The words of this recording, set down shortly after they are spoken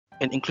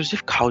An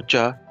inclusive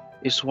culture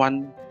is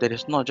one that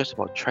is not just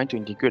about trying to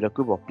integrate a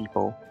group of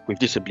people with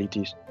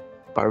disabilities,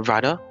 but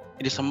rather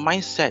it is a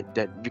mindset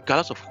that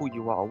regardless of who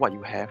you are or what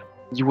you have,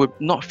 you would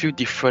not feel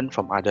different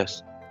from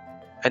others.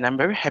 And I'm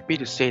very happy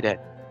to say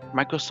that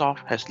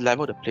Microsoft has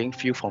leveled the playing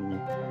field for me.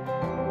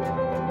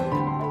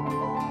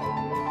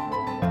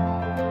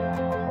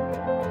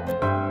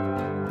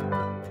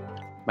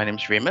 My name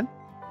is Raymond.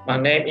 My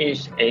name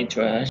is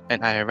Adrian.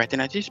 And I have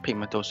retinitis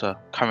pigmentosa.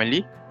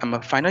 Currently, I'm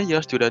a final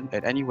year student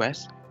at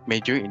NUS,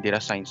 majoring in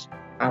data science.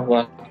 I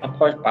was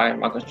approached by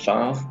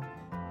Microsoft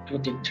to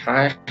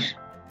discuss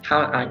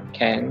how I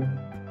can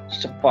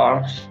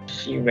support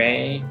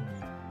Siwei,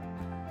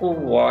 who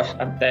was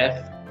a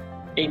deaf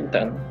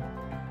intern.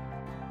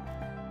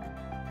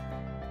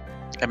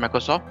 At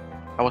Microsoft,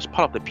 I was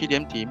part of the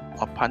PDM team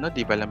or Partner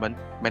Development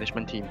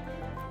Management team.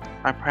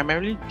 I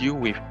primarily deal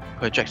with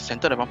projects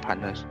centered around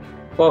partners.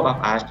 Both of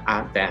us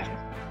are deaf,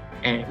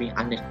 and we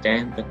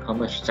understand the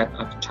common set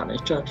of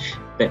challenges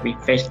that we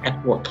face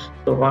at work.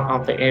 So one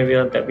of the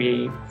areas that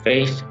we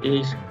face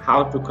is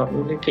how to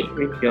communicate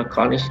with your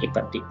colleagues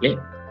effectively.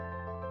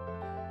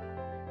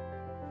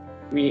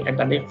 We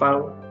identify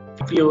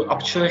a few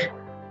options.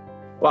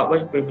 What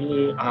will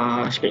be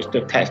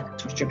speech-to-text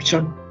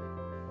transcription?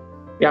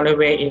 The other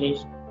way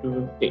is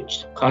to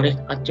teach colleagues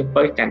a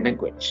simple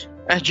language.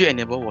 SG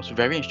Enable was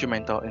very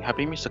instrumental in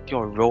helping me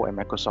secure a role at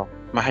Microsoft.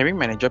 My hiring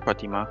manager,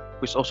 Pratima,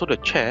 who is also the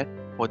chair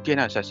for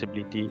DNA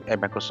Accessibility at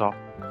Microsoft,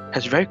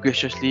 has very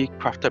graciously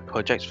crafted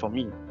projects for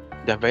me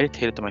that are very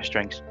tailored to my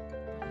strengths.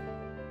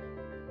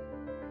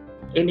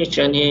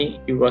 Initially,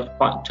 it was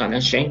quite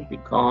challenging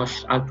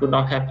because I do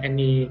not have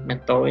any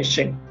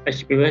mentorship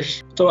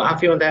experience. So I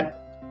feel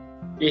that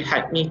it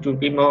helped me to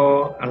be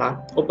more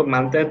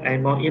open-minded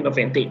and more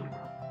innovative.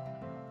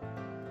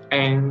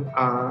 And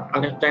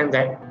understand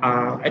that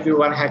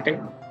everyone has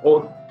their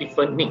own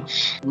different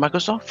needs.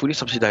 Microsoft fully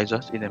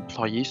subsidizes its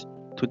employees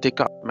to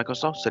take up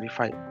Microsoft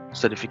certified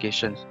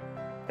certifications.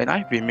 And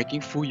I've been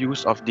making full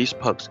use of these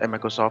perks at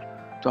Microsoft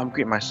to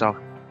upgrade myself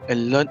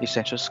and learn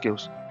essential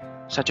skills,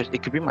 such as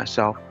equipping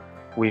myself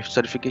with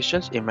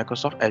certifications in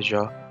Microsoft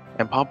Azure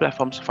and Power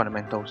Platform's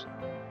fundamentals.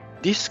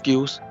 These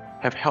skills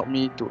have helped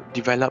me to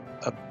develop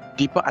a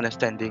deeper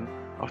understanding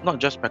of not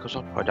just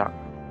Microsoft product,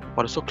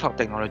 but also cloud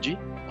technology,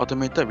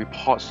 automated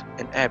reports,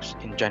 and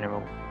apps in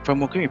general. From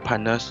working with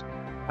partners,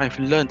 I've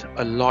learned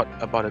a lot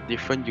about the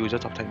different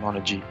users of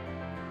technology.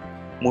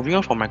 Moving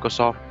on from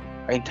Microsoft,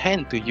 I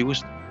intend to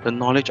use the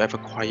knowledge I've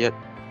acquired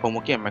from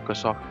working at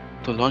Microsoft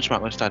to launch my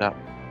own startup.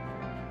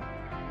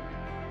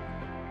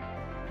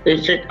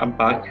 This is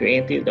about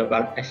creating the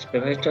right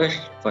experiences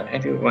for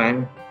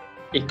everyone,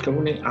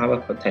 including our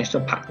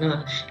potential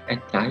partners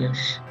and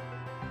clients.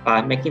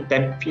 By making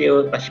them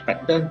feel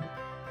respected,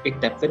 it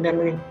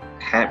definitely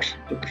helps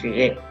to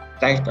create a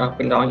sense of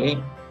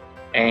belonging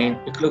and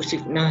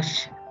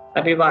inclusiveness.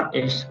 Everyone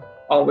is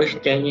always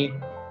saying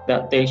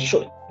that they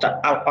should step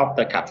out of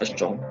the comfort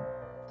zone.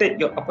 Take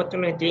your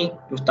opportunity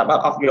to step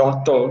out of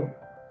your zone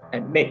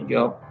and make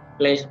your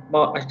place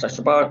more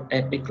accessible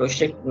and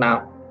inclusive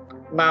now.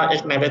 Now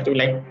it's never too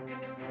late.